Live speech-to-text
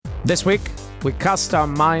This week, we cast our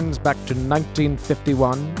minds back to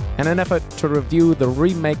 1951 in an effort to review the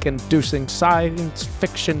remake-inducing science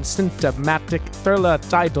fiction cinematic thriller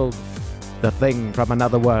titled The Thing from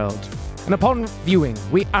Another World. And upon viewing,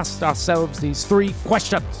 we asked ourselves these three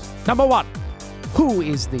questions. Number one, who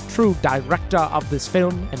is the true director of this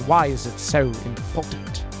film and why is it so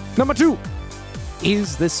important? Number two,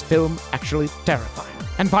 is this film actually terrifying?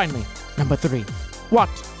 And finally, number three, what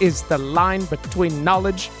is the line between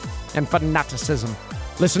knowledge and fanaticism?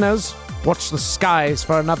 Listeners, watch the skies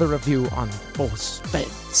for another review on Fed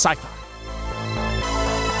Sci-Fi.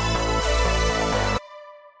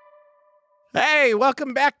 Hey,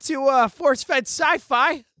 welcome back to Fed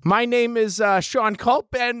Sci-Fi. My name is Sean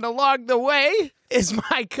Culp, and along the way is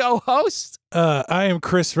my co-host. I am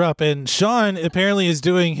Chris Rupp, and Sean apparently is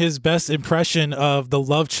doing his best impression of the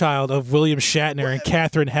love child of William Shatner and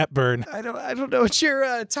Katharine Hepburn. I don't know what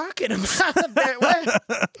you're talking about. What?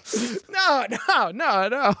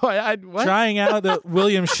 No. What? Trying out the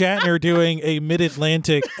William Shatner doing a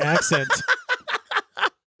mid-Atlantic accent.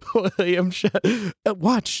 William Shatner.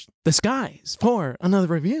 Watch the skies for another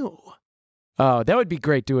review. Oh, that would be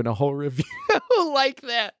great doing a whole review like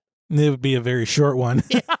that. It would be a very short one.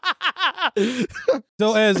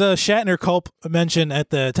 So as Shatner Culp mentioned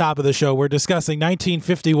at the top of the show, we're discussing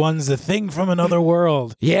 1951's The Thing from Another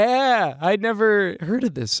World. Yeah, I'd never heard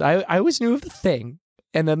of this. I always knew of The Thing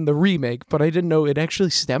and then the remake, but I didn't know it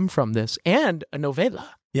actually stemmed from this and a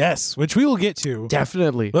novella. Yes, which we will get to.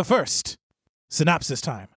 Definitely. But first, synopsis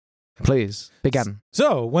time. Please, begin.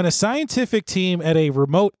 So, when a scientific team at a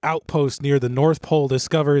remote outpost near the North Pole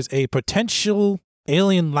discovers a potential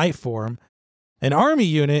alien life form, an army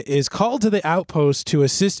unit is called to the outpost to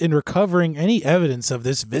assist in recovering any evidence of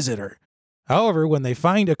this visitor. However, when they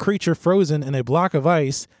find a creature frozen in a block of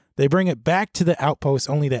ice, they bring it back to the outpost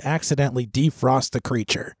only to accidentally defrost the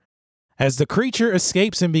creature. As the creature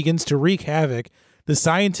escapes and begins to wreak havoc, the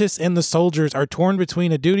scientists and the soldiers are torn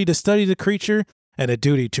between a duty to study the creature and a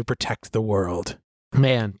duty to protect the world.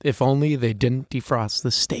 Man, if only they didn't defrost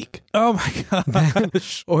the steak. Oh my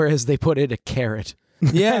gosh. Or as they put it, a carrot.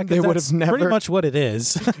 Yeah, they would have never. Pretty much what it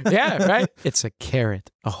is. Yeah, right? It's a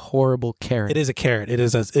carrot. A horrible carrot. It is a carrot. It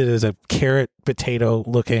is a carrot potato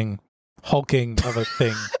looking hulking of a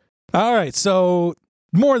thing. All right, so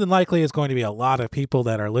more than likely it's going to be a lot of people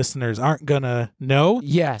that our listeners aren't going to know.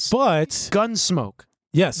 Yes. But Gunsmoke.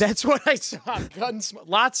 Yes. That's what I saw. Gunsmoke.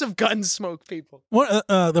 Lots of Gunsmoke people.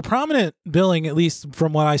 The prominent billing, at least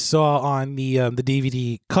from what I saw on the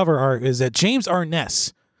DVD cover art, is that James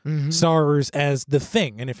Arness stars as the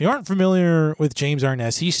Thing. And if you aren't familiar with James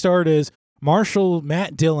Arness, he starred as Marshal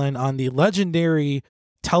Matt Dillon on the legendary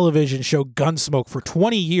television show Gunsmoke for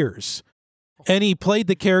 20 years. And he played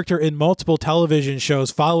the character in multiple television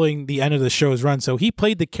shows following the end of the show's run. So he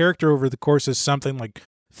played the character over the course of something like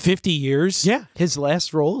 50 years. Yeah, his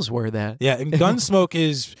last roles were that. Yeah, and Gunsmoke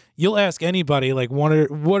is, you'll ask anybody, like, what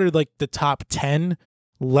are like the top 10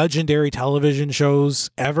 legendary television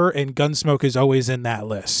shows ever, and Gunsmoke is always in that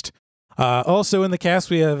list. Also in the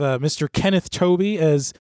cast, we have Mr. Kenneth Tobey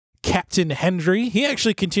as Captain Hendry. He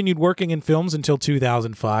actually continued working in films until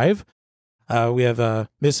 2005. We have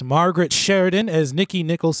Miss Margaret Sheridan as Nikki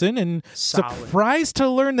Nicholson, and Solid. Surprised to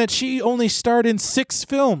learn that she only starred in 6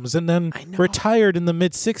 films and then retired in the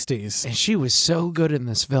mid-60s. And she was so good in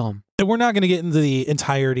this film. And we're not going to get into the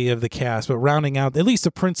entirety of the cast, but rounding out at least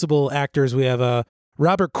the principal actors, we have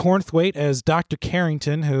Robert Cornthwaite as Dr.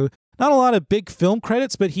 Carrington, who, not a lot of big film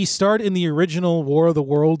credits, but he starred in the original War of the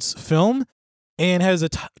Worlds film and has a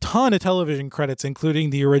ton of television credits, including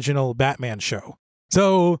the original Batman show.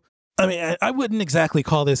 So, I mean, I wouldn't exactly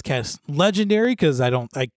call this cast legendary because I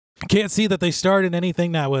can't see that they starred in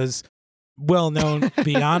anything that was well known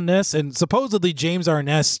beyond this. And supposedly James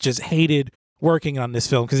Arness just hated working on this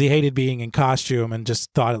film because he hated being in costume and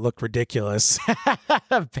just thought it looked ridiculous.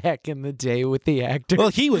 Back in the day with the actor. Well,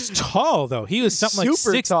 he was tall though. He was something like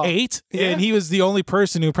Super 6'8", yeah. And he was the only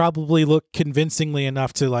person who probably looked convincingly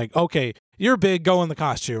enough to like, okay, you're big, go in the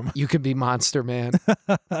costume. You could be Monster Man.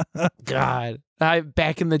 God.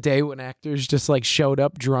 Back in the day when actors just like showed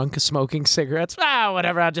up drunk smoking cigarettes.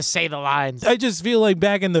 Whatever, I'll just say the lines. I just feel like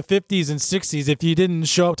back in the 50s and 60s, if you didn't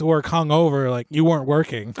show up to work hungover, like you weren't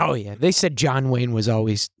working. Oh, yeah. They said John Wayne was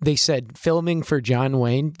always, they said filming for John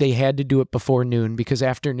Wayne, they had to do it before noon because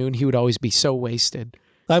after noon he would always be so wasted.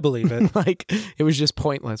 I believe it. Like it was just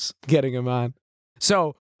pointless getting him on.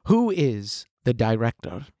 So who is the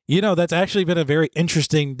director? You know, that's actually been a very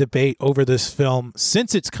interesting debate over this film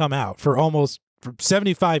since it's come out for almost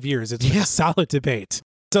 75 years. It's been a solid debate.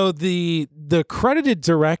 So the credited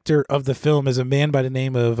director of the film is a man by the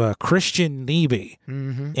name of Christian Neebe,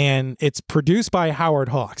 and it's produced by Howard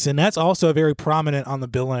Hawks, and that's also very prominent on the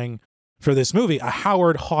billing for this movie, a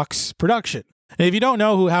Howard Hawks production. And if you don't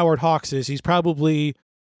know who Howard Hawks is, he's probably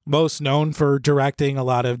most known for directing a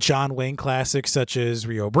lot of John Wayne classics such as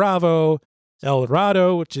Rio Bravo, El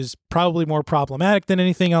Dorado, which is probably more problematic than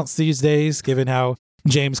anything else these days, given how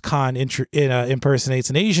James Caan impersonates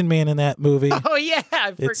an Asian man in that movie. Oh, yeah.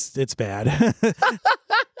 It's bad.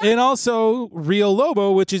 And also Rio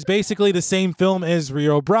Lobo, which is basically the same film as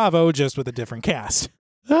Rio Bravo, just with a different cast.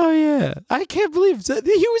 Oh, yeah. I can't believe he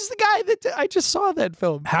was the guy that I just saw that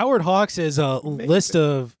film. Howard Hawks has a list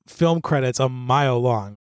of film credits a mile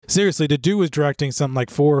long. Seriously, the dude was directing something like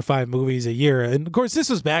 4 or 5 movies a year. And of course, this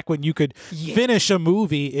was back when you could finish a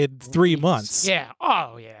movie in 3 months. Yeah.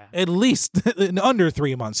 Oh, yeah. At least in under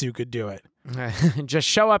 3 months, you could do it. Just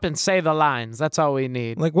show up and say the lines. That's all we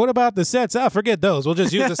need. Like, what about the sets? Forget those. We'll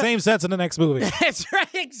just use the same sets in the next movie. That's right.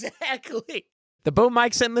 Exactly. The boom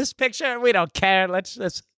mics in this picture, we don't care.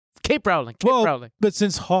 Let's keep rolling. Keep rolling. But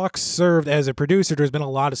since Hawks served as a producer, there's been a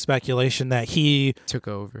lot of speculation that he took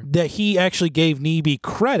over. That he actually gave Neebe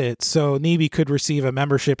credit so Neebe could receive a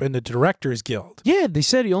membership in the Directors Guild. Yeah, they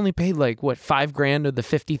said he only paid like what, $5,000 of the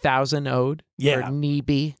 $50,000 owed. Yeah, for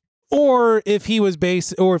Neebe. Or if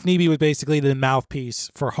Neebe was basically the mouthpiece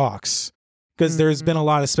for Hawks, because there's been a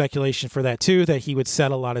lot of speculation for that too, that he would set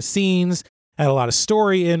a lot of scenes, had a lot of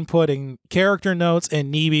story input and character notes,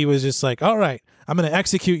 and Neebe was just like, all right, I'm going to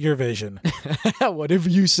execute your vision. Whatever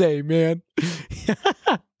you say, man.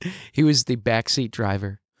 He was the backseat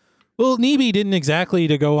driver. Well, Neebe didn't exactly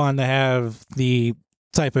to go on to have the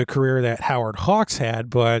type of career that Howard Hawks had,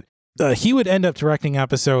 but he would end up directing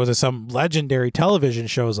episodes of some legendary television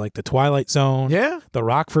shows like The Twilight Zone, The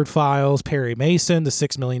Rockford Files, Perry Mason, The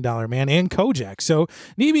 $6 Million Man, and Kojak. So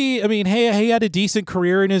Neebe, I mean, hey, he had a decent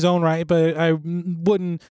career in his own right, but I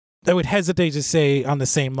would hesitate to say on the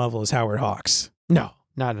same level as Howard Hawks. No,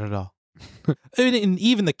 not at all. I mean, and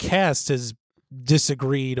even the cast has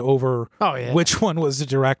disagreed over which one was the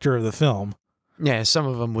director of the film. Yeah, some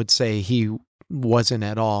of them would say he wasn't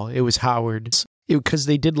at all. It was Howard's. Because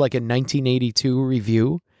they did like a 1982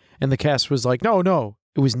 review, and the cast was like, no,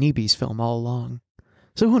 it was Neebe's film all along.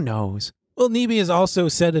 So who knows? Well, Neebe has also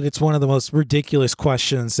said that it's one of the most ridiculous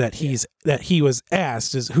questions that he was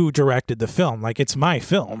asked is who directed the film. Like, it's my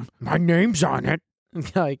film. My name's on it.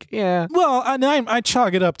 Like, yeah. Well, I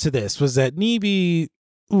chalk it up to this, was that Neebe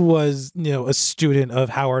was, a student of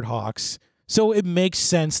Howard Hawks. So it makes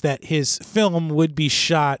sense that his film would be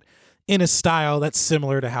shot in a style that's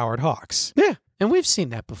similar to Howard Hawks. Yeah. And we've seen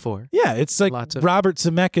that before. Yeah, it's like Robert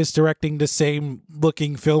Zemeckis directing the same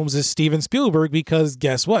looking films as Steven Spielberg because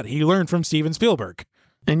guess what? He learned from Steven Spielberg.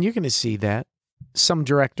 And you're going to see that. Some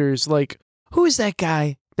directors, like, who is that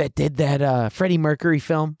guy that did that Freddie Mercury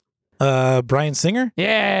film? Bryan Singer?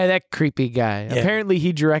 Yeah, that creepy guy. Yeah. Apparently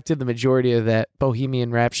he directed the majority of that Bohemian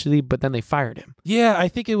Rhapsody, but then they fired him. Yeah, I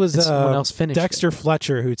think it was someone else finished Dexter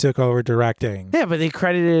Fletcher who took over directing. Yeah, but they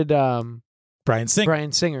credited... Brian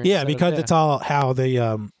Singer. Yeah, because it's all how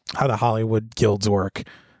the Hollywood guilds work.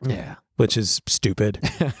 Yeah. Which is stupid.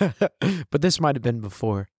 But this might have been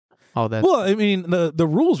before all that. Well, I mean, the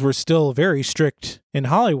rules were still very strict in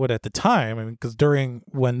Hollywood at the time. I mean, because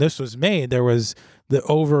when this was made, there was the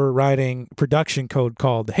overriding production code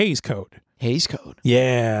called the Hays Code. Hays Code?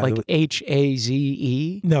 Yeah. Like Haze?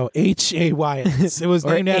 No, Hays. It was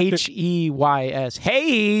named after... Heys.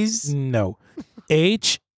 Hays? No.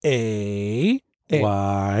 Hays. So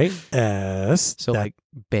like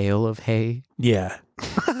bale of hay? Yeah.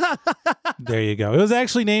 There you go. It was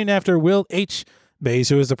actually named after Will H. Mays,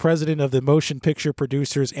 who is the president of the Motion Picture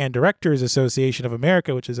Producers and Directors Association of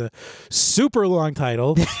America, which is a super long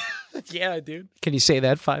title. Yeah, dude. Can you say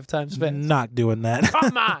that 5 times fast? Not doing that.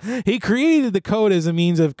 Come on. He created the code as a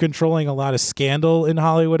means of controlling a lot of scandal in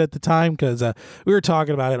Hollywood at the time because we were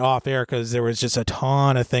talking about it off air because there was just a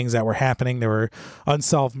ton of things that were happening. There were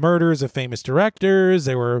unsolved murders of famous directors.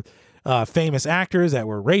 There were famous actors that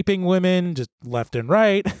were raping women just left and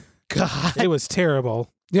right. God. It was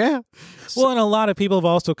terrible. Yeah. Well, and a lot of people have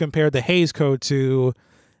also compared the Hays Code to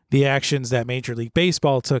the actions that Major League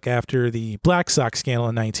Baseball took after the Black Sox scandal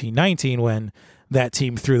in 1919 when that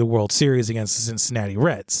team threw the World Series against the Cincinnati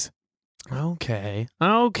Reds. Okay.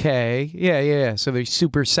 Yeah. So they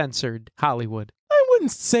super censored Hollywood. I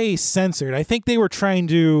wouldn't say censored. I think they were trying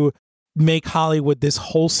to make Hollywood this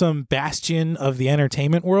wholesome bastion of the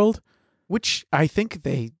entertainment world. Which I think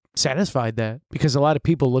they satisfied that because a lot of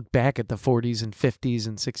people look back at the 40s and 50s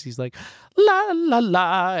and 60s like, la, la,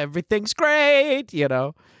 la, everything's great,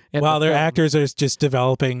 While their actors are just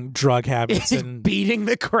developing drug habits and beating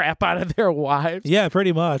the crap out of their wives. Yeah,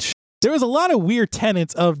 pretty much. There was a lot of weird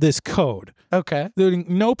tenets of this code. Okay. Including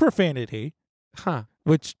no profanity. Huh.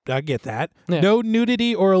 Which, I get that. Yeah. No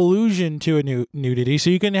nudity or allusion to a nudity. So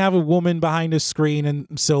you can have a woman behind a screen and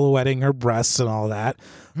silhouetting her breasts and all that.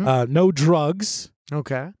 No drugs.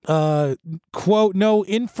 Okay. Quote, no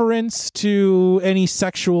inference to any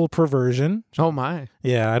sexual perversion. Oh, my.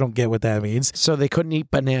 Yeah, I don't get what that means. So they couldn't eat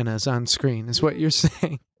bananas on screen, is what you're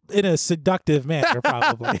saying. In a seductive manner,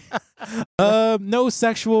 probably. No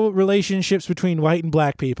sexual relationships between white and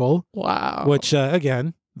black people. Wow. Which,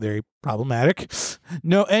 again, very problematic.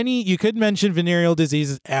 You couldn't mention venereal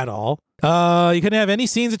diseases at all. You couldn't have any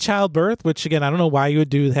scenes of childbirth, which, again, I don't know why you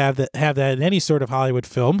would have that in any sort of Hollywood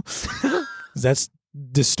film. That's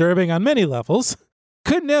disturbing on many levels.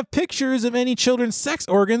 Couldn't have pictures of any children's sex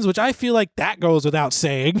organs, which I feel like that goes without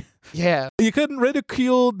saying. Yeah. You couldn't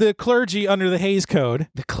ridicule the clergy under the Hays Code.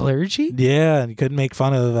 The clergy? Yeah, and you couldn't make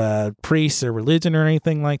fun of priests or religion or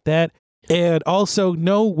anything like that. And also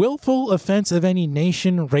no willful offense of any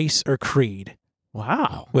nation, race, or creed.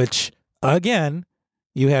 Wow. Which, again,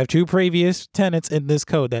 you have two previous tenets in this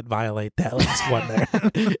code that violate that last one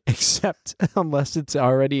there. Except unless it's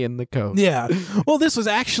already in the code. Yeah. Well, this was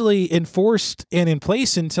actually enforced and in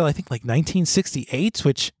place until I think like 1968,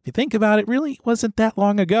 which, if you think about it, really wasn't that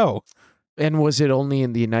long ago. And was it only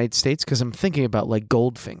in the United States? Because I'm thinking about like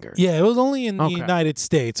Goldfinger. Yeah, it was only in the United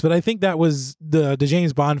States, but I think that was the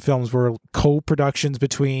James Bond films were co-productions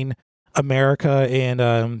between America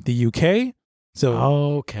and the UK. So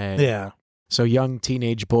okay. Yeah. So young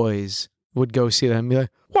teenage boys would go see them and be like,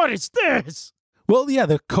 what is this? Well, yeah,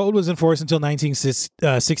 the code was enforced until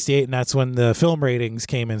 1968, and that's when the film ratings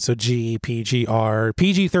came in. So G, PG, R.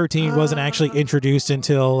 PG-13 wasn't actually introduced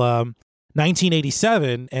until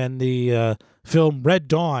 1987, and the film Red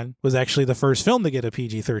Dawn was actually the first film to get a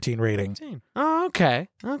PG-13 rating. Oh, okay.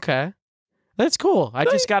 Okay. That's cool. I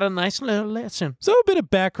just got a nice little lesson. So a bit of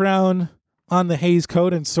background on the Hays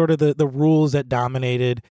Code and sort of the rules that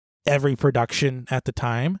dominated every production at the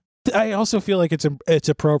time. I also feel like it's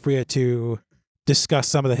appropriate to discuss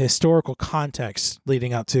some of the historical context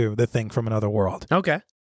leading up to The Thing from Another World. Okay.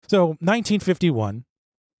 So 1951.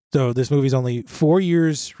 So this movie's only 4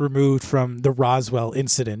 years removed from the Roswell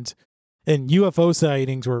incident, and UFO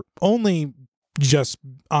sightings were only just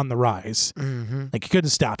on the rise. Mm-hmm. Like, you couldn't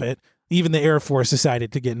stop it. Even the Air Force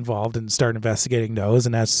decided to get involved and start investigating those,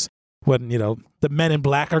 and that's when, the Men in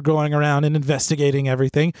Black are going around and investigating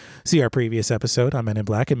everything. See our previous episode on Men in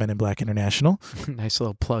Black and Men in Black International. Nice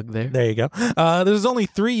little plug there. There you go. This was only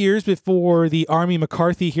 3 years before the Army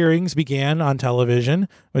McCarthy hearings began on television,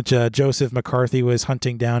 which Joseph McCarthy was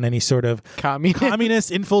hunting down any sort of communist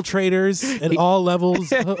infiltrators at all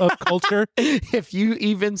levels of culture. If you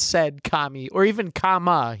even said commie or even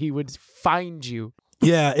comma, he would find you.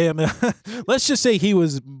 Yeah. Let's just say he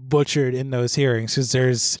was butchered in those hearings,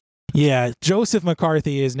 because Joseph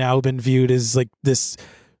McCarthy has now been viewed as like this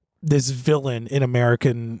villain in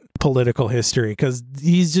American political history, because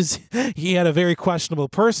he had a very questionable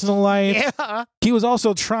personal life. Yeah. He was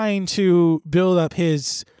also trying to build up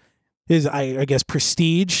his I guess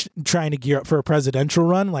prestige, trying to gear up for a presidential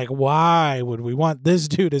run. Like, why would we want this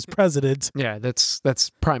dude as president? Yeah, that's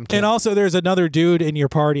prime kid. And also, there's another dude in your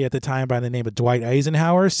party at the time by the name of Dwight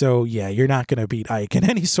Eisenhower. So yeah, you're not going to beat Ike in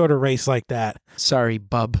any sort of race like that. Sorry,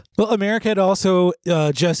 bub. Well, America had also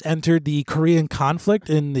just entered the Korean conflict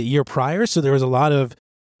in the year prior, so there was a lot of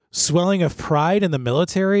swelling of pride in the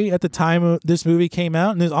military at the time this movie came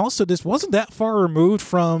out. And there's also, this wasn't that far removed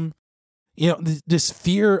from this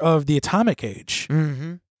fear of the atomic age.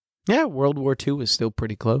 Mm-hmm. Yeah, World War II was still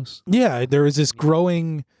pretty close. Yeah, there was this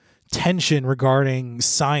growing tension regarding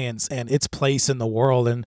science and its place in the world,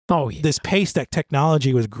 and this pace that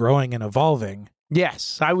technology was growing and evolving.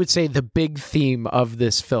 Yes, I would say the big theme of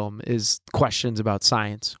this film is questions about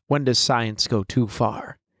science. When does science go too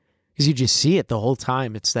far? Because you just see it the whole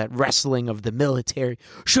time. It's that wrestling of the military.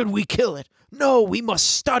 Should we kill it? No, we must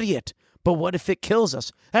study it. But what if it kills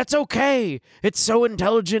us? That's okay. It's so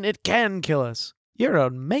intelligent it can kill us. You're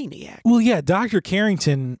a maniac. Well, yeah, Dr.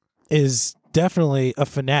 Carrington is definitely a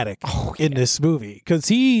fanatic in this movie, because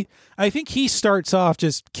I think he starts off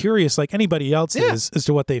just curious like anybody else is as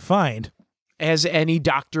to what they find. As any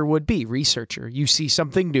doctor would be, researcher. You see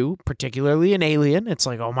something new, particularly an alien. It's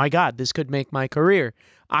like, oh my God, this could make my career.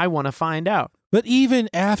 I want to find out. But even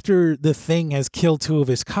after the Thing has killed two of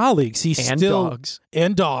his colleagues, dogs.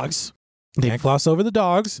 Can't gloss over the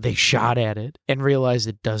dogs. They shot at it and realized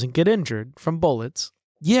it doesn't get injured from bullets.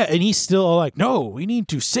 Yeah, and he's still all like, no, we need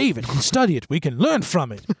to save it and study it. We can learn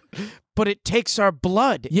from it. But it takes our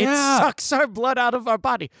blood. Yeah. It sucks our blood out of our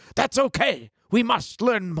body. That's okay. We must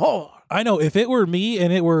learn more. I know, if it were me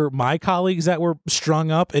and it were my colleagues that were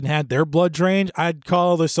strung up and had their blood drained, I'd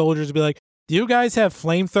call the soldiers and be like, do you guys have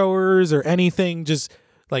flamethrowers or anything just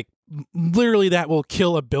like literally that will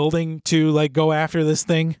kill a building to like go after this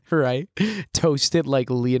thing? Right. Toasted like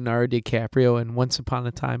Leonardo DiCaprio in Once Upon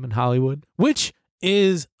a Time in Hollywood. Which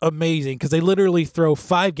is amazing because they literally throw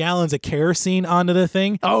 5 gallons of kerosene onto the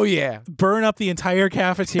thing. Oh, yeah. Burn up the entire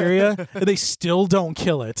cafeteria and they still don't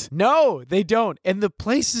kill it. No, they don't. And the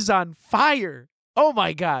place is on fire. Oh,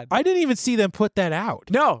 my God. I didn't even see them put that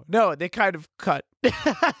out. No, they kind of cut.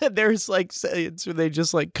 There's like scenes where they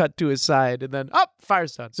just like cut to his side and then,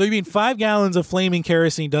 fire's done. So you mean 5 gallons of flaming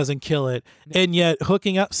kerosene doesn't kill it, and yet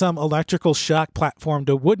hooking up some electrical shock platform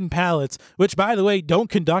to wooden pallets, which, by the way,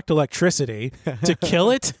 don't conduct electricity, to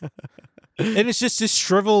kill it? And it's just this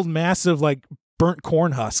shriveled mass of like burnt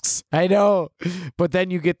corn husks. I know. But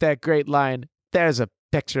then you get that great line, there's a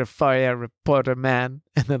picture for you, reporter man.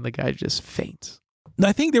 And then the guy just faints.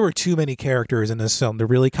 I think there were too many characters in this film to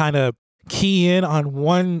really kind of key in on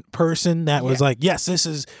one person that was like, yes, this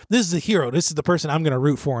is the hero. This is the person I'm going to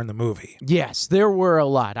root for in the movie. Yes, there were a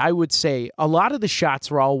lot. I would say a lot of the shots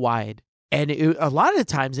were all wide. And a lot of the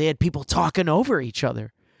times they had people talking over each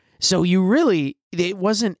other. So it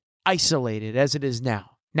wasn't isolated as it is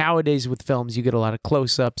now. Nowadays with films, you get a lot of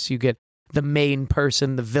close-ups. You get the main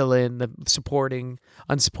person, the villain, the supporting,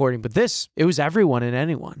 unsupporting. But it was everyone and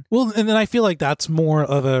anyone. Well, and then I feel like that's more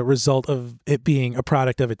of a result of it being a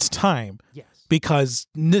product of its time. Yes. Because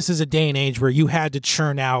this is a day and age where you had to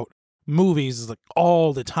churn out movies like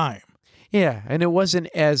all the time. Yeah, and it wasn't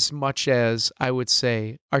as much as, I would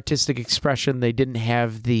say, artistic expression. They didn't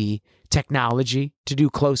have the technology to do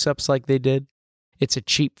close-ups like they did. It's a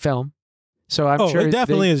cheap film. So I'm sure it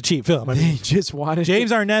definitely is a cheap film. I mean, they just wanted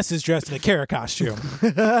James Arness is dressed in a carrot costume.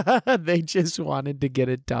 They just wanted to get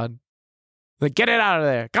it done. Like, get it out of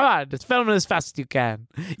there. Come on, just film it as fast as you can.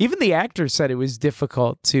 Even the actors said it was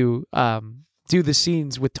difficult to do the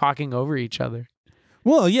scenes with talking over each other.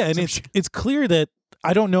 Well, yeah, and it's clear that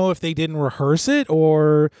I don't know if they didn't rehearse it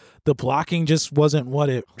or the blocking just wasn't what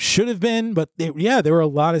it should have been. But there were a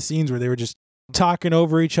lot of scenes where they were just talking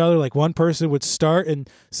over each other. Like one person would start and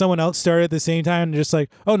someone else started at the same time and just like,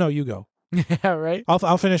 oh no, you go. Yeah, right.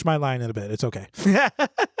 I'll finish my line in a bit. It's okay.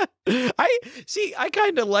 I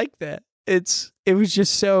kind of like that. It was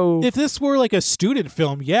just so. If this were like a student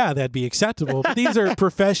film, yeah, that'd be acceptable. But these are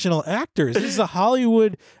professional actors. This is a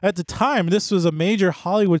Hollywood at the time. This was a major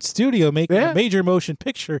Hollywood studio making a major motion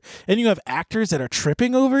picture, and you have actors that are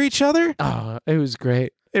tripping over each other. Oh, it was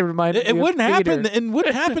great. It reminded me it wouldn't of happen. It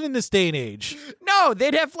wouldn't happen in this day and age. No,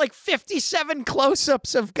 they'd have like 57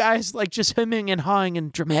 close-ups of guys like just hemming and hawing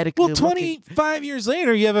and dramatically. Well, 25 years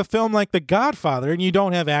later, you have a film like The Godfather, and you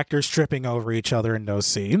don't have actors tripping over each other in those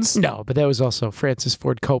scenes. No, but that was also Francis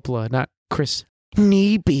Ford Coppola, not Chris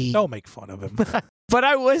Neebe. Don't make fun of him. But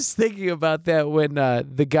I was thinking about that when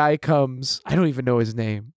the guy comes. I don't even know his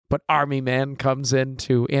name, but Army Man comes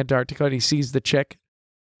into Antarctica and he sees the chick,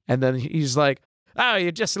 and then he's like, oh,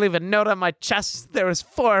 you just leave a note on my chest. There was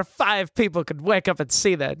 4 or 5 people could wake up and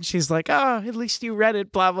see that. And she's like, oh, at least you read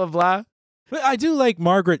it, blah, blah, blah. But I do like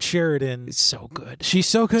Margaret Sheridan. It's so good. She's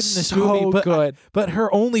so good in this so movie. Good. But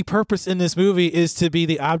her only purpose in this movie is to be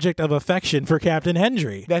the object of affection for Captain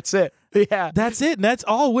Hendry. That's it. Yeah. That's it. And that's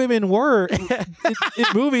all women were in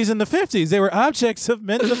movies in the 50s. They were objects of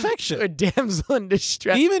men's affection. A damsel in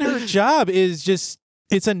distress. Even her job is just...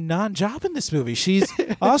 It's a non-job in this movie.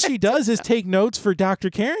 All she does is take notes for Dr.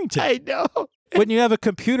 Carrington. I know. When you have a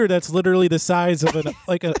computer that's literally the size of an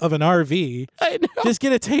RV, I know. Just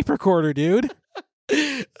get a tape recorder, dude.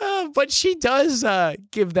 But she does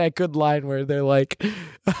give that good line where they're like,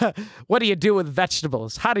 what do you do with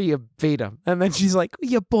vegetables? How do you beat them? And then she's like,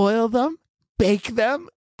 you boil them, bake them.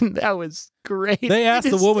 That was great. They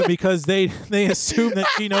asked the woman because they assume that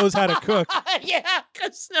she knows how to cook. Yeah,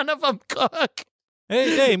 because none of them cook.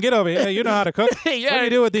 Hey, Dame, get over here. Hey, you know how to cook? Yeah. What do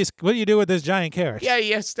you do with this giant carrot? Yeah,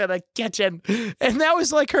 yes, to the kitchen. And that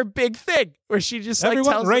was like her big thing, where she just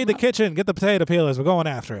Everyone tells raid them, the kitchen. Get the potato peelers. We're going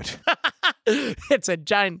after it. It's a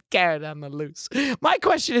giant carrot on the loose. My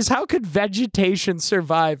question is, how could vegetation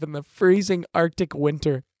survive in the freezing Arctic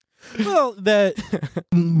winter? Well,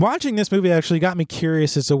 watching this movie actually got me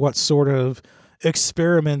curious as to what sort of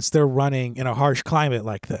experiments they're running in a harsh climate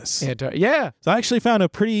like this. Yeah. So I actually found a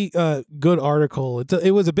pretty good article. It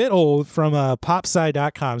was a bit old from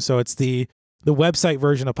popsci.com, so it's the website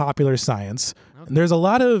version of Popular Science. Okay. And there's a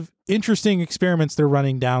lot of interesting experiments they're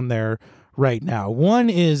running down there right now. One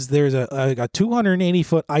is there's a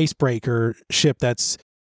 280-foot icebreaker ship that's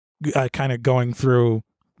kind of going through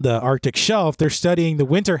the Arctic shelf. They're studying the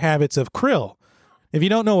winter habits of krill. If you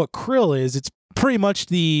don't know what krill is, it's pretty much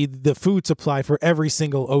the food supply for every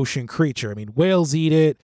single ocean creature. I mean, whales eat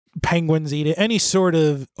it, penguins eat it. Any sort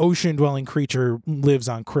of ocean-dwelling creature lives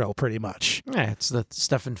on krill, pretty much. Yeah, it's the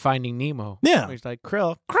stuff in Finding Nemo. Yeah. Where he's like,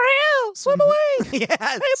 krill, swim away. Yes.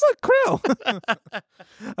 Hey, look,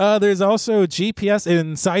 krill. There's also GPS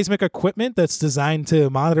and seismic equipment that's designed to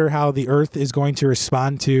monitor how the Earth is going to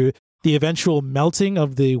respond to the eventual melting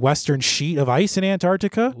of the western sheet of ice in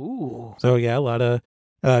Antarctica. Ooh. So, yeah, a lot of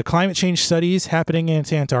climate change studies happening in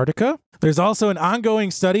Antarctica. There's also an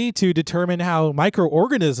ongoing study to determine how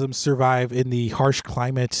microorganisms survive in the harsh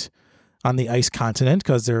climate on the ice continent,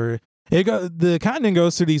 because the continent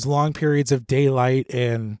goes through these long periods of daylight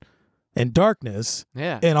and darkness.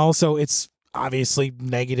 Yeah. And also it's obviously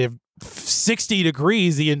negative 60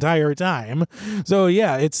 degrees the entire time. So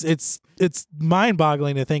yeah, it's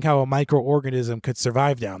mind-boggling to think how a microorganism could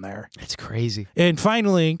survive down there. It's crazy. And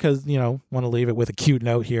finally, because, want to leave it with a cute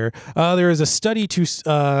note here, there is a study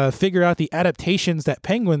to figure out the adaptations that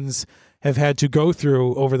penguins have had to go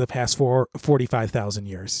through over the past 45,000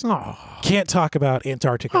 years. Oh. Can't talk about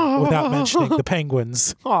Antarctica without mentioning the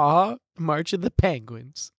penguins. Aw, March of the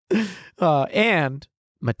Penguins. And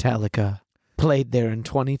Metallica played there in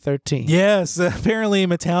 2013. Yes, apparently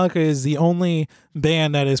Metallica is the only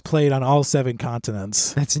band that is played on all 7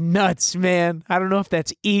 continents. That's nuts, man. I don't know if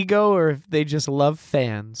that's ego or if they just love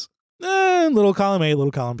fans. Little column A,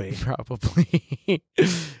 little column B. Probably.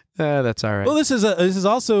 That's all right. Well, this is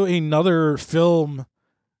also another film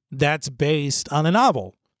that's based on a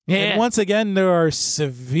novel. Yeah. And once again, there are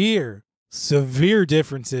severe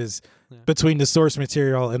differences between the source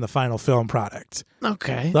material and the final film product.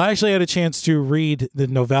 Okay. So I actually had a chance to read the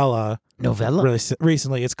novella. Really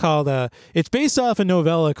recently. It's called it's based off a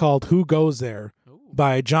novella called Who Goes There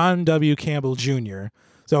by John W. Campbell Jr.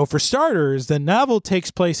 So for starters, the novel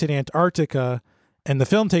takes place in Antarctica and the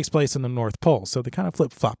film takes place in the North Pole. So they kind of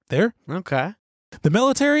flip-flop there. Okay. The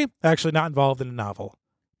military, actually not involved in the novel.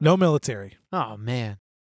 No military. Oh, man.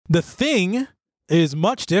 The Thing is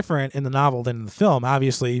much different in the novel than in the film.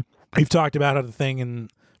 Obviously, we've talked about how the Thing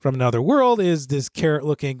from Another World is this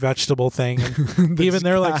carrot-looking vegetable thing. And even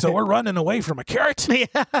they're like, so we're running away from a carrot?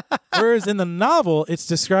 Yeah. Whereas in the novel, it's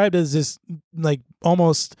described as this like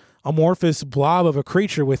almost amorphous blob of a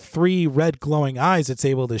creature with 3 red glowing eyes that's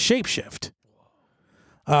able to shapeshift.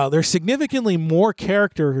 There's significantly more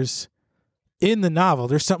characters in the novel.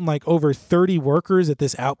 There's something like over 30 workers at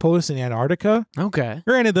this outpost in Antarctica. Okay.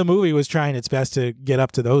 Granted, the movie was trying its best to get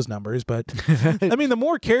up to those numbers, but I mean, the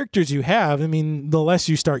more characters you have, the less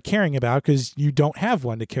you start caring about because you don't have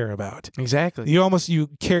one to care about. Exactly. You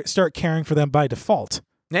start caring for them by default.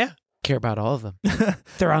 Yeah. Care about all of them.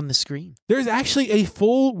 They're on the screen. There's actually a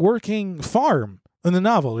full working farm in the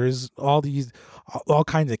novel. There's all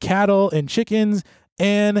kinds of cattle and chickens.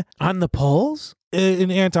 And on the poles? In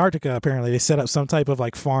Antarctica, apparently, they set up some type of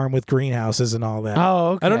like farm with greenhouses and all that.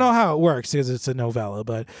 Oh, okay. I don't know how it works because it's a novella,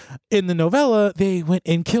 but in the novella, they went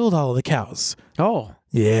and killed all the cows. Oh.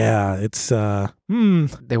 Yeah, it's,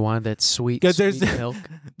 They wanted that sweet milk.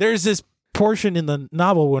 There's this portion in the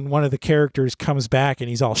novel when one of the characters comes back and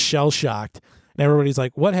he's all shell-shocked. And everybody's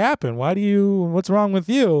like, what happened? What's wrong with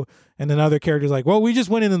you? And another character's like, well, we just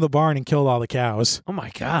went into the barn and killed all the cows. Oh, my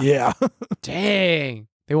God. Yeah. Dang.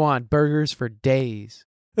 They want burgers for days.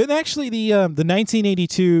 And actually, the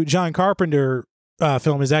 1982 John Carpenter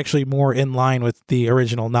film is actually more in line with the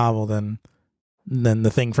original novel than The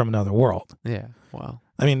Thing from Another World. Yeah. Wow.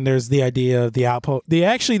 I mean, there's the idea of the outpost. The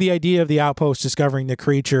idea of the outpost discovering the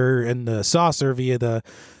creature and the saucer via the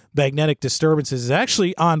magnetic disturbances is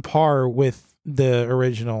actually on par with the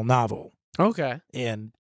original novel. Okay.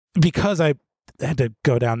 And because I had to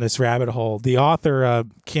go down this rabbit hole, the author,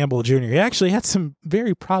 Campbell Jr., he actually had some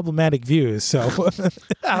very problematic views. So,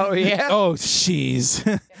 oh, yeah? Oh,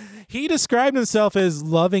 jeez. He described himself as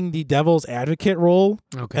loving the devil's advocate role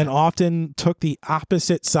and often took the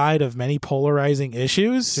opposite side of many polarizing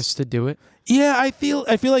issues. Just to do it? Yeah, I feel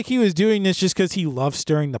like he was doing this just because he loved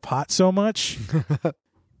stirring the pot so much.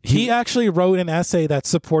 He actually wrote an essay that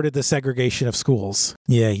supported the segregation of schools.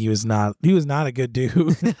 Yeah, he was not a good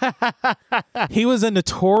dude. He was a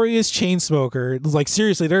notorious chain smoker. Like,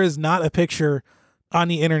 seriously, there is not a picture on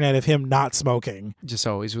the internet of him not smoking. Just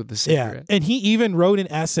always with the cigarette. Yeah, and he even wrote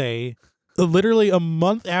an essay literally a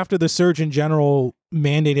month after the Surgeon General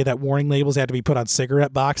mandated that warning labels had to be put on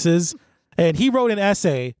cigarette boxes. And he wrote an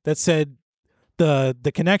essay that said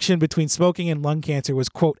the connection between smoking and lung cancer was,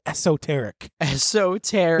 quote, esoteric.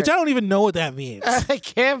 Esoteric. Which I don't even know what that means. I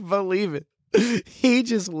can't believe it. He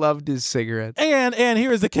just loved his cigarettes. And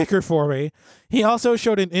here's the kicker for me. He also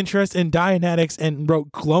showed an interest in Dianetics and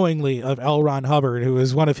wrote glowingly of L. Ron Hubbard, who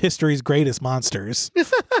is one of history's greatest monsters.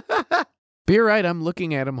 But you're right. I'm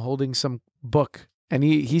looking at him holding some book. And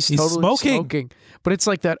he's totally smoking. But it's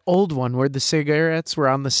like that old one where the cigarettes were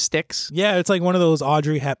on the sticks. Yeah, it's like one of those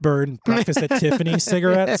Audrey Hepburn Breakfast at Tiffany's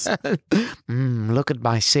cigarettes. Look at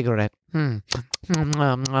my cigarette. That's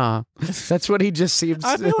what he just seems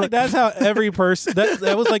I feel like that's how every person,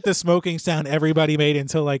 that was like the smoking sound everybody made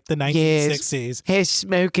until like the 1960s. He's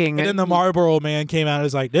smoking. And then the Marlboro man came out and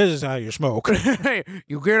was like, this is how you smoke.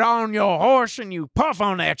 You get on your horse and you puff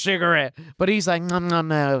on that cigarette. But he's like,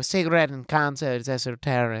 no, cigarette and concert is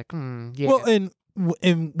esoteric. Yeah. Well,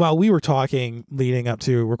 and while we were talking leading up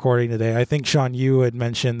to recording today, I think, Sean, you had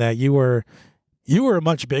mentioned that you were a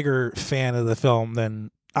much bigger fan of the film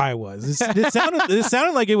than I was. It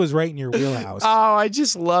sounded like it was right in your wheelhouse. Oh, I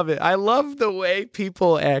just love it. I love the way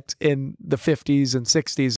people act in the 50s and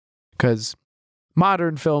 60s, because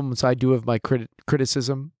modern films, I do have my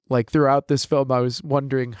criticism. Like throughout this film, I was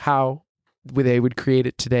wondering how they would create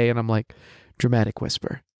it today. And I'm like, dramatic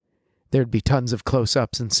whisper. There'd be tons of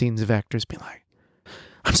close-ups and scenes of actors being like,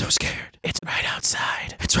 I'm so scared. It's right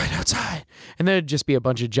outside. It's right outside. And there'd just be a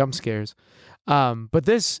bunch of jump scares. But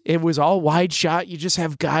it was all wide shot. You just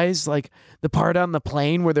have guys like the part on the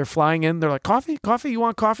plane where they're flying in. They're like, coffee, you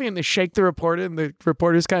want coffee? And they shake the reporter, and the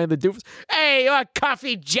reporter's kind of the doofus. Hey, you want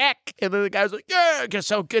coffee, Jack? And then the guy's like, yeah, I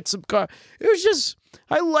guess I'll get some coffee. It was just,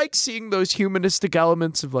 I like seeing those humanistic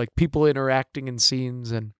elements of like people interacting in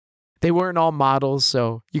scenes, and they weren't all models.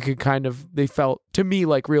 So you could they felt to me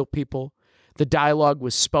like real people. The dialogue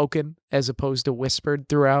was spoken as opposed to whispered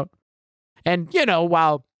throughout. And,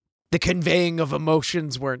 while the conveying of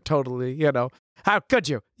emotions weren't totally, how could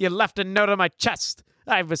you? You left a note on my chest.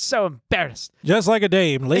 I was so embarrassed. Just like a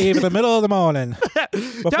dame, leave in the middle of the morning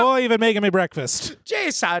before even making me breakfast.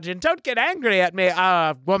 Gee, Sergeant, don't get angry at me.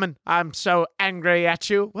 Woman, I'm so angry at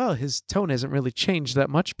you. Well, his tone hasn't really changed that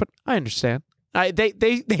much, but I understand.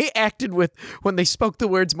 They acted when they spoke the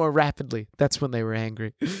words more rapidly. That's when they were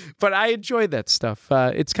angry. But I enjoy that stuff.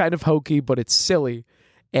 It's kind of hokey, but it's silly.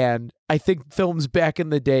 And I think films back in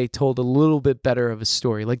the day told a little bit better of a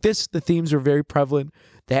story. Like this, the themes were very prevalent.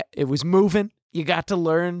 That it was moving. You got to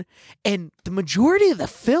learn. And the majority of the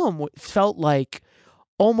film felt like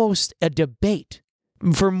almost a debate.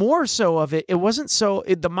 For more so of it, it wasn't so...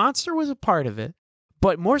 the monster was a part of it.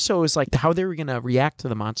 But more so it was like how they were going to react to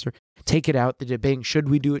the monster. Take it out, the debating, should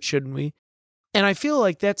we do it, shouldn't we? And I feel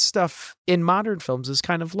like that stuff in modern films is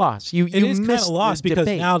kind of lost. It is kind of lost because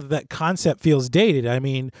now that concept feels dated. I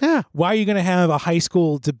mean, Why are you going to have a high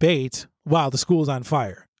school debate while the school's on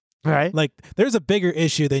fire? Right. Like, there's a bigger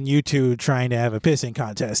issue than you two trying to have a pissing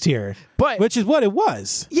contest here, which is what it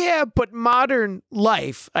was. Yeah, but modern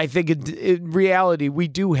life, I think in reality, we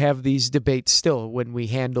do have these debates still when we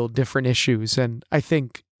handle different issues. And I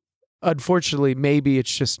think, unfortunately, maybe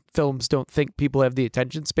it's just films don't think people have the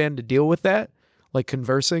attention span to deal with that, like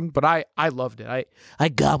conversing. But I loved it. I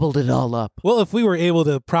gobbled it all up. Well, if we were able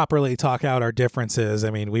to properly talk out our differences,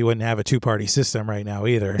 I mean, we wouldn't have a two-party system right now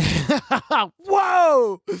either.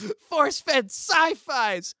 Whoa! Force-fed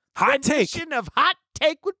sci-fi's hot take of Hot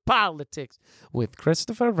Take with Politics with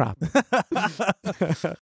Christopher Robin.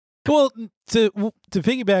 Well, to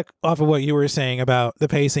piggyback off of what you were saying about the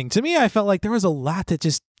pacing, to me, I felt like there was a lot that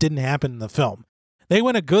just didn't happen in the film. They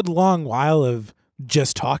went a good long while of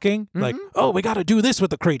just talking, like, oh, we got to do this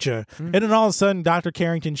with the creature. And then all of a sudden, Dr.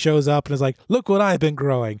 Carrington shows up and is like, look what I've been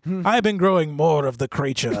growing. I've been growing more of the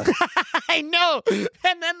creature. I know.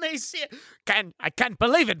 And then they see it. I can't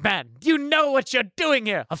believe it, man. You know what you're doing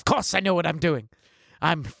here. Of course I know what I'm doing.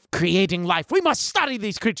 I'm creating life. We must study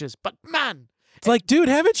these creatures. But, man. It's like, dude,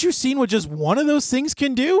 haven't you seen what just one of those things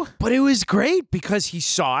can do? But it was great because he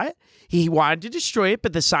saw it. He wanted to destroy it,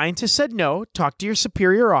 but the scientist said no. Talk to your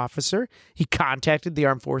superior officer. He contacted the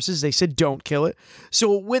armed forces. They said don't kill it.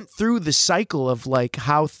 So it went through the cycle of like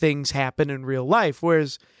how things happen in real life.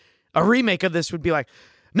 Whereas a remake of this would be like,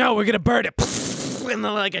 no, we're going to burn it. And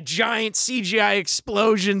then like a giant CGI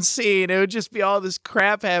explosion scene. It would just be all this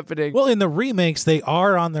crap happening. Well, in the remakes, they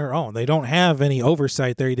are on their own. They don't have any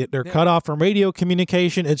oversight. They're cut off from radio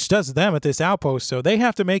communication. It's just them at this outpost. So they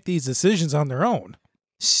have to make these decisions on their own.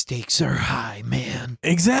 Stakes are high, man.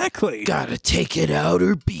 Exactly. Gotta take it out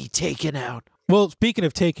or be taken out. Well, speaking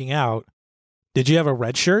of taking out, did you have a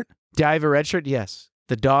red shirt? Did I have a red shirt? Yes.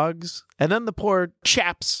 The dogs, and then the poor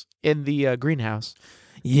chaps in the greenhouse.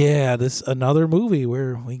 Yeah, this another movie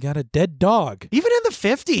where we got a dead dog. Even in the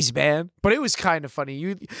 50s, man. But it was kind of funny.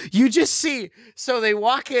 You just see, so they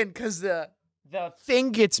walk in because the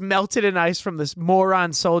thing gets melted in ice from this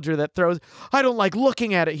moron soldier that throws, I don't like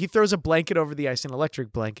looking at it. He throws a blanket over the ice, an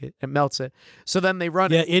electric blanket, and melts it. So then they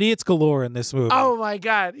run. Yeah, idiots galore in this movie. Oh my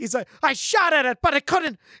God. He's like, I shot at it, but it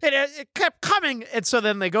couldn't. It kept coming. And so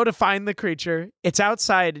then they go to find the creature. It's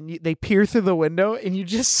outside, and they peer through the window, and you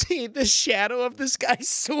just see the shadow of this guy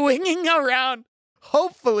swinging around.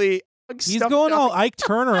 Hopefully. He's going all Ike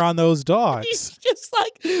Turner on those dogs. He's just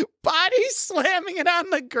like body slamming it on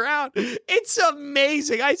the ground. It's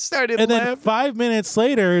amazing. I started laughing. And then 5 minutes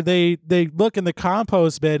later, they look in the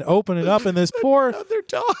compost bin, open it up, and this poor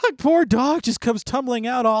dog just comes tumbling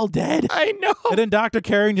out all dead. I know. And then Dr.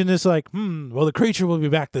 Carrington is like, well, the creature will be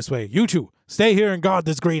back this way. You two, stay here and guard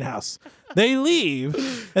this greenhouse. They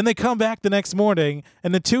leave, and they come back the next morning,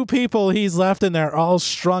 and the two people he's left in there are all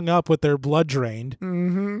strung up with their blood drained.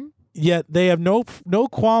 Mm-hmm. Yet they have no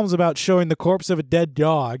qualms about showing the corpse of a dead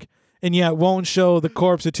dog, and yet won't show the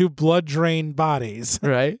corpse of two blood-drained bodies.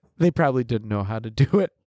 Right? They probably didn't know how to do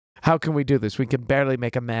it. How can we do this? We can barely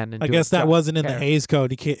make a man. I guess that wasn't in the Hays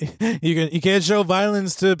Code. You can't show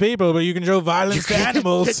violence to people, but you can show violence to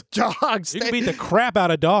animals. Dogs. You can beat the crap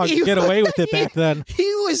out of dogs and get away with it back then. He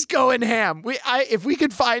was going ham. If we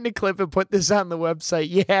could find a clip and put this on the website,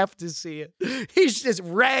 you have to see it. He's just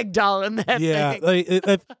ragdolling that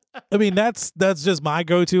thing. I mean, that's just my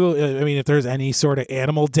go-to. I mean, if there's any sort of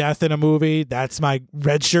animal death in a movie, that's my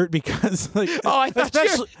red shirt because,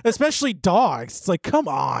 especially dogs. It's like, come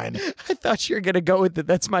on. I thought you were going to go with it.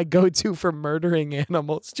 That's my go-to for murdering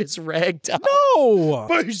animals, just ragdoll. No!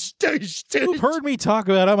 You've heard me talk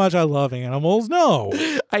about how much I love animals. No.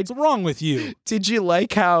 What's wrong with you? Did you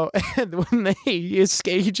like how when he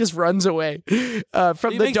escape, he just runs away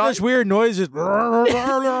from the dog? Such weird noises.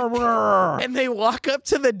 And they walk up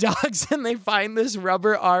to the dogs and they find this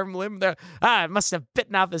rubber arm limb. They're, it must have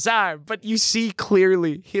bitten off his arm. But you see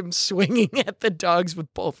clearly him swinging at the dogs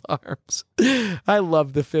with both arms. I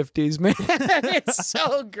love the 50s, man. It's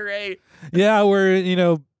so great. Yeah, where,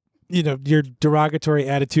 your derogatory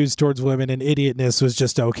attitudes towards women and idiotness was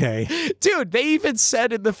just okay. Dude, they even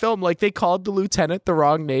said in the film, like, they called the lieutenant the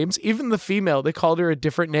wrong names. Even the female, they called her a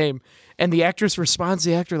different name. And the actress responds to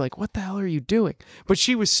the actor like, what the hell are you doing? But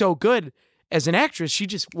she was so good as an actress, she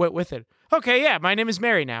just went with it. Okay, yeah, my name is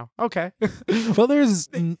Mary now. Okay. Well,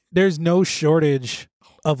 there's no shortage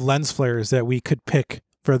of lens flares that we could pick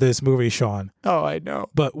for this movie, Sean. Oh, I know.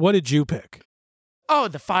 But what did you pick? Oh,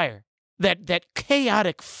 the fire. That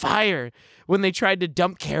chaotic fire when they tried to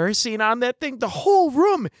dump kerosene on that thing. The whole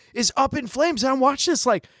room is up in flames. And I'm watching this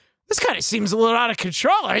like, this kind of seems a little out of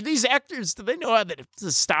control. Are these actors, do they know how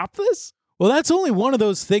to stop this? Well, that's only one of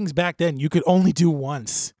those things back then you could only do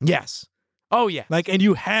once. Yes. Oh, yeah. And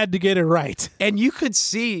you had to get it right. And you could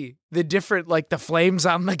see the different, the flames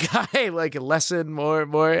on the guy, lessen more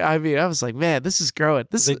and more. I mean, I was like, man, this is growing.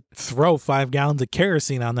 They throw 5 gallons of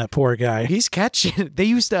kerosene on that poor guy. He's catching it. They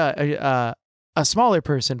used a smaller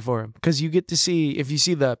person for him because you get to see, if you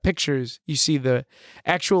see the pictures, you see the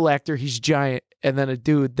actual actor, he's giant, and then a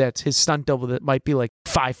dude that's his stunt double that might be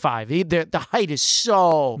 5'5". The height is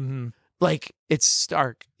so, it's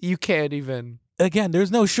stark. You can't even... Again, there's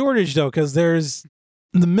no shortage, though, because there's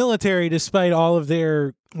the military, despite all of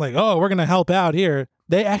their, we're going to help out here.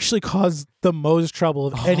 They actually caused the most trouble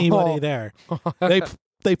of anybody there.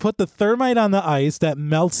 They put the thermite on the ice that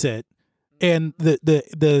melts it, and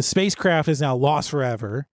the spacecraft is now lost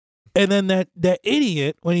forever. And then that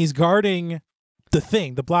idiot, when he's guarding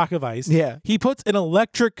the block of ice, he puts an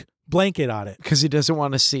electric blanket on it. Because he doesn't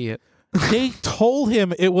want to see it. They told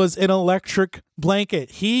him it was an electric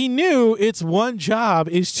blanket. He knew its one job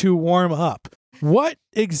is to warm up. What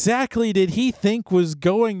exactly did he think was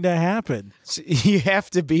going to happen? So you have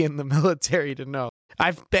to be in the military to know.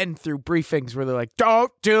 I've been through briefings where they're like,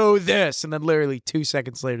 don't do this. And then literally 2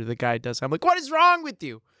 seconds later, the guy does. I'm like, what is wrong with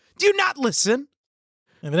you? Do you not listen?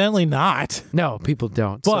 Evidently not. No, people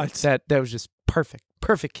don't. But so that was just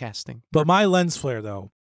perfect casting. But my lens flare,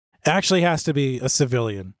 though, actually has to be a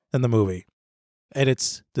civilian in the movie. And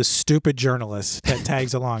it's the stupid journalist that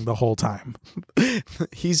tags along the whole time.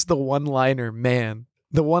 He's the one-liner man.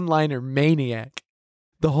 The one-liner maniac.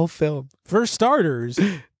 The whole film. For starters,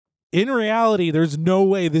 in reality, there's no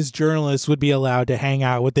way this journalist would be allowed to hang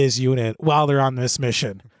out with this unit while they're on this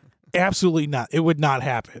mission. Absolutely not. It would not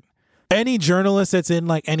happen. Any journalist that's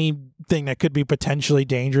in anything that could be potentially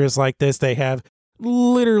dangerous like this, they have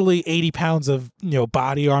literally 80 pounds of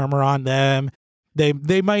body armor on them.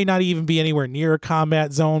 They might not even be anywhere near a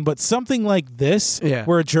combat zone, but something like this,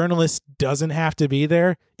 where a journalist doesn't have to be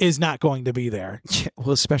there, is not going to be there. Yeah,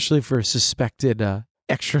 well, especially for a suspected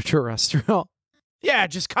extraterrestrial. Yeah,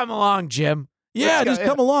 just come along, Jim. Yeah, just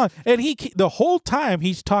come along. And the whole time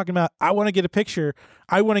he's talking about, I want to get a picture.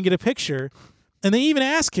 I want to get a picture. And they even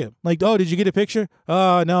ask him, like, oh, did you get a picture?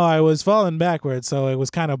 Oh, no, I was falling backwards, so it was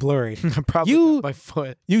kind of blurry. Probably got my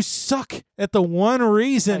foot. You suck at the one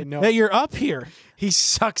reason that you're up here. He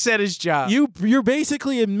sucks at his job. You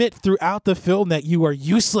basically admit throughout the film that you are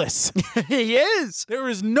useless. He is. There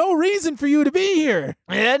is no reason for you to be here.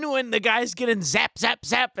 And then when the guy's getting zap, zap,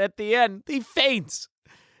 zap at the end, he faints.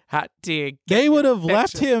 Hot dig. They would have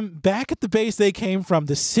left him back at the base they came from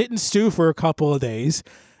to sit and stew for a couple of days.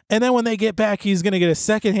 And then when they get back, he's going to get a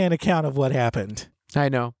secondhand account of what happened. I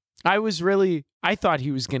know. I thought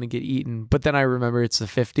he was going to get eaten, but then I remember it's the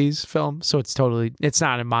 50s film, so it's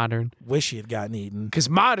not a modern. Wish he had gotten eaten. Because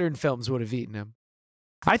modern films would have eaten him.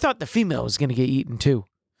 I thought the female was going to get eaten too.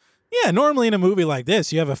 Yeah, normally in a movie like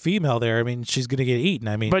this, you have a female there. I mean, she's going to get eaten.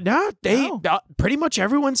 I mean, but no, pretty much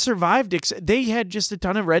everyone survived. They had just a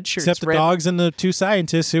ton of red shirts. Except the dogs and the two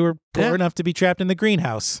scientists who were poor enough to be trapped in the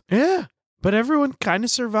greenhouse. Yeah. But everyone kind of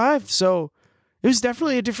survived, so it was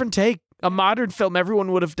definitely a different take. A modern film,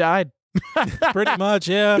 everyone would have died. Pretty much,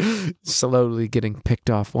 yeah. Slowly getting picked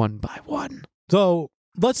off one by one. So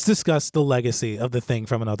let's discuss the legacy of The Thing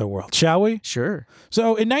from Another World, shall we? Sure. So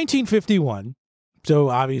in 1951, so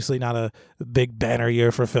obviously not a big banner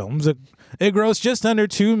year for films, it grossed just under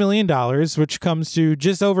 $2 million, which comes to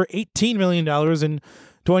just over $18 million in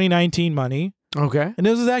 2019 money. Okay. And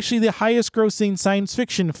this was actually the highest grossing science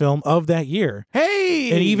fiction film of that year. Hey!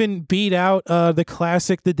 It even beat out the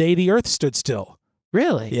classic The Day the Earth Stood Still.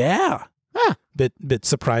 Really? Yeah. Huh. Bit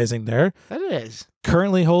surprising there. That is.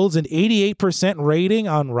 Currently holds an 88% rating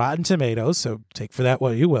on Rotten Tomatoes, so take for that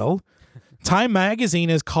what you will. Time magazine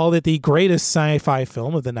has called it the greatest sci-fi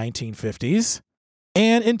film of the 1950s.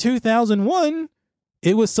 And in 2001,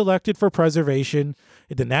 it was selected for preservation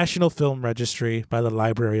in the National Film Registry by the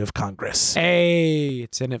Library of Congress. Hey,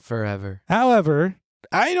 it's in it forever. However,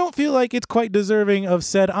 I don't feel like it's quite deserving of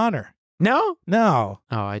said honor. No? No.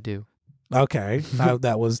 Oh, I do. Okay.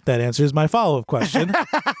 That answers my follow-up question.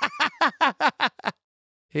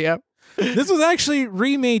 Yep. This was actually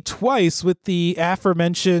remade twice with the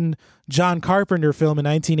aforementioned John Carpenter film in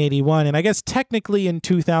 1981, and I guess technically in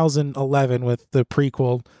 2011 with the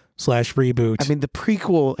prequel/reboot. I mean, the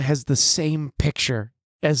prequel has the same picture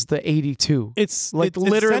as the 82. It's like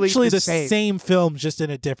literally essentially the same film, just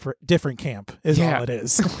in a different camp is all it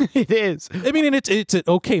is. It is. I mean, and it's an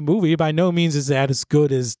okay movie. By no means is that as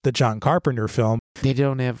good as the John Carpenter film. They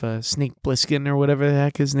don't have Snake Plissken or whatever the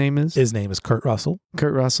heck his name is. His name is Kurt Russell.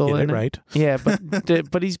 Kurt Russell, Get it right? Yeah,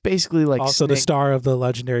 but he's basically like also the star of the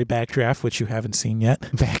legendary Backdraft, which you haven't seen yet.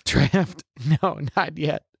 Backdraft? No, not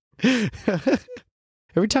yet.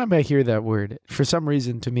 Every time I hear that word, for some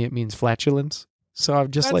reason, to me, it means flatulence. So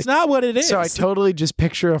I'm just That's not what it is. So I totally just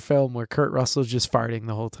picture a film where Kurt Russell's just farting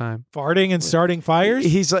the whole time. Farting and starting fires?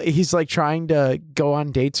 He's like trying to go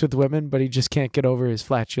on dates with women, but he just can't get over his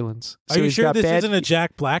flatulence. Are you sure this isn't a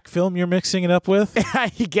Jack Black film you're mixing it up with? I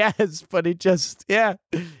guess, but it just, yeah.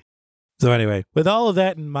 So anyway, with all of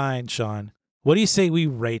that in mind, Sean, what do you say we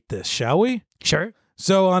rate this, shall we? Sure.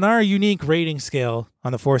 So on our unique rating scale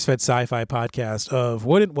on the Fed Sci-Fi podcast of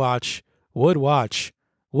wouldn't watch, would watch,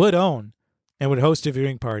 would own, and would host a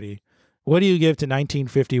viewing party, what do you give to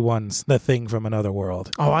 1951's The Thing from Another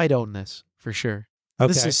World? Oh, I'd own this for sure. Okay.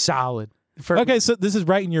 This is solid. Okay, so this is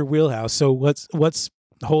right in your wheelhouse. So what's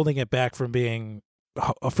holding it back from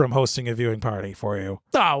hosting a viewing party for you?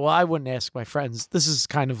 Oh, well, I wouldn't ask my friends. This is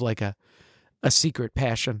kind of like a secret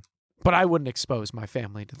passion. But I wouldn't expose my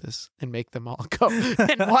family to this and make them all go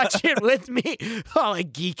and watch it with me. I'll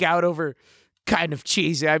like geek out over kind of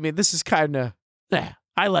cheesy. I mean, this is kind of,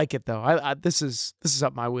 I like it though. This is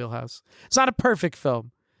up my wheelhouse. It's not a perfect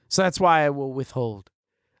film, so that's why I will withhold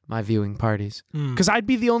my viewing parties because I'd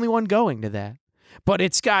be the only one going to that. But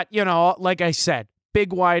it's got, like I said,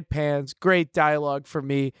 big wide pans, great dialogue for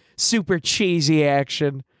me, super cheesy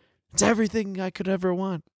action. It's everything I could ever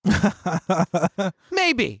want.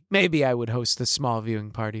 Maybe I would host a small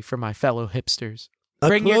viewing party for my fellow hipsters.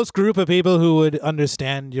 A close group of people who would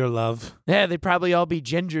understand your love. Yeah, they'd probably all be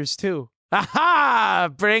gingers too. Aha!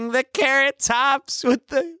 Bring the carrot tops with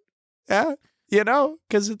the,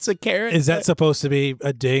 because it's a carrot. Is that supposed to be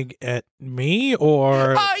a dig at me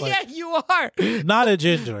or? Oh, yeah, you are. Not a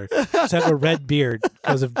ginger. Just have a red beard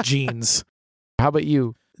because of genes. How about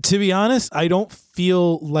you? To be honest, I don't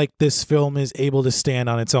feel like this film is able to stand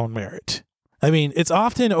on its own merit. I mean, it's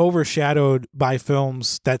often overshadowed by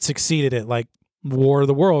films that succeeded it, like War of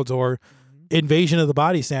the Worlds or Invasion of the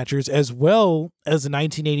Body Snatchers, as well as the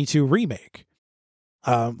 1982 remake.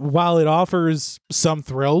 While it offers some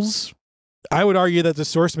thrills, I would argue that the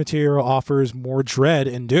source material offers more dread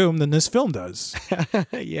and doom than this film does.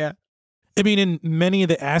 Yeah. I mean, in many of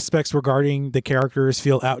the aspects regarding the characters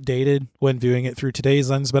feel outdated when viewing it through today's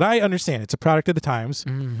lens, but I understand it's a product of the times.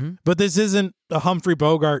 Mm-hmm. But this isn't a Humphrey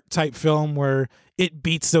Bogart type film where it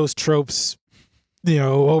beats those tropes,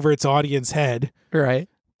 over its audience head. Right.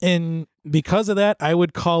 And because of that, I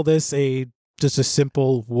would call this just a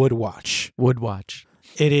simple would watch. Would watch.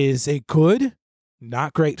 It is a good,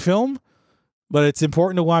 not great film, but it's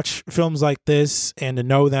important to watch films like this and to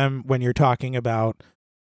know them when you're talking about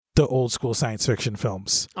the old school science fiction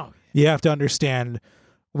films. Oh, you have to understand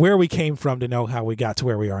where we came from to know how we got to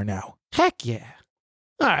where we are now. Heck yeah.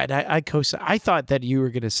 All right, I thought that you were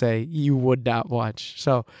going to say you would not watch.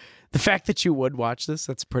 So the fact that you would watch this,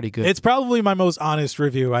 that's pretty good. It's probably my most honest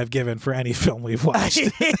review I've given for any film we've watched.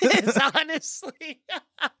 It is, honestly.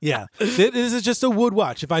 Yeah. This is just a would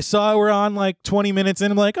watch. If I saw we're on like 20 minutes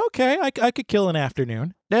in, I'm like, okay, I could kill an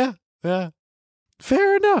afternoon. Yeah.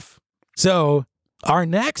 Fair enough. So our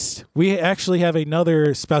next, we actually have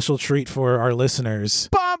another special treat for our listeners.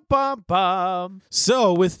 Bum, bum, bum.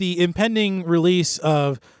 So with the impending release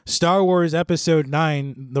of Star Wars Episode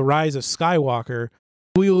 9, The Rise of Skywalker,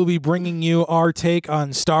 we will be bringing you our take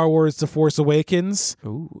on Star Wars The Force Awakens,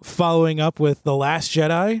 following up with The Last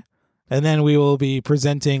Jedi, and then we will be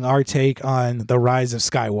presenting our take on The Rise of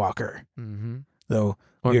Skywalker. Mm-hmm. So,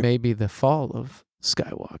 or maybe The Fall of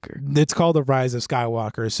Skywalker. It's called The Rise of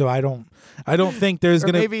Skywalker, so I don't think there's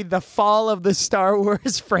going to... maybe The Fall of the Star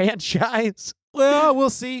Wars franchise. Well, we'll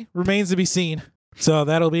see. Remains to be seen. So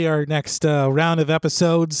that'll be our next round of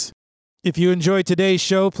episodes. If you enjoyed today's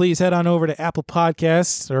show, please head on over to Apple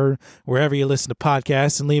Podcasts or wherever you listen to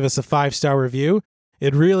podcasts and leave us a 5-star review.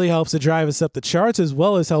 It really helps to drive us up the charts as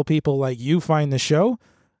well as help people like you find the show.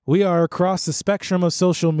 We are across the spectrum of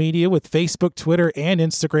social media with Facebook, Twitter, and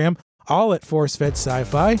Instagram, all at Fed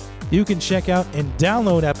Sci-Fi. You can check out and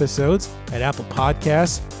download episodes at Apple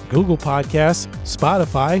Podcasts, Google Podcasts,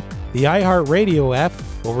 Spotify, the iHeartRadio app,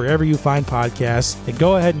 or wherever you find podcasts, and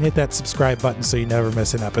go ahead and hit that subscribe button so you never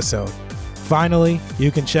miss an episode. Finally,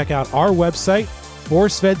 you can check out our website,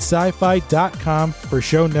 forceFedSci-Fi.com, for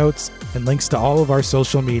show notes and links to all of our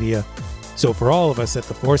social media. So for all of us at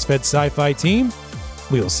the Fed Sci-Fi team,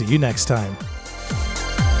 we'll see you next time.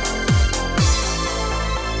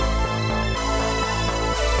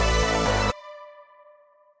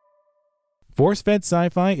 Fed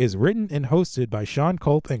Sci-Fi is written and hosted by Sean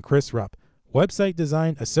Culp and Chris Rupp. Website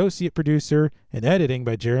design, associate producer, and editing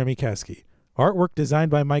by Jeremy Keski. Artwork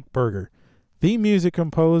designed by Mike Berger. Theme music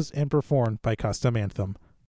composed and performed by Custom Anthem.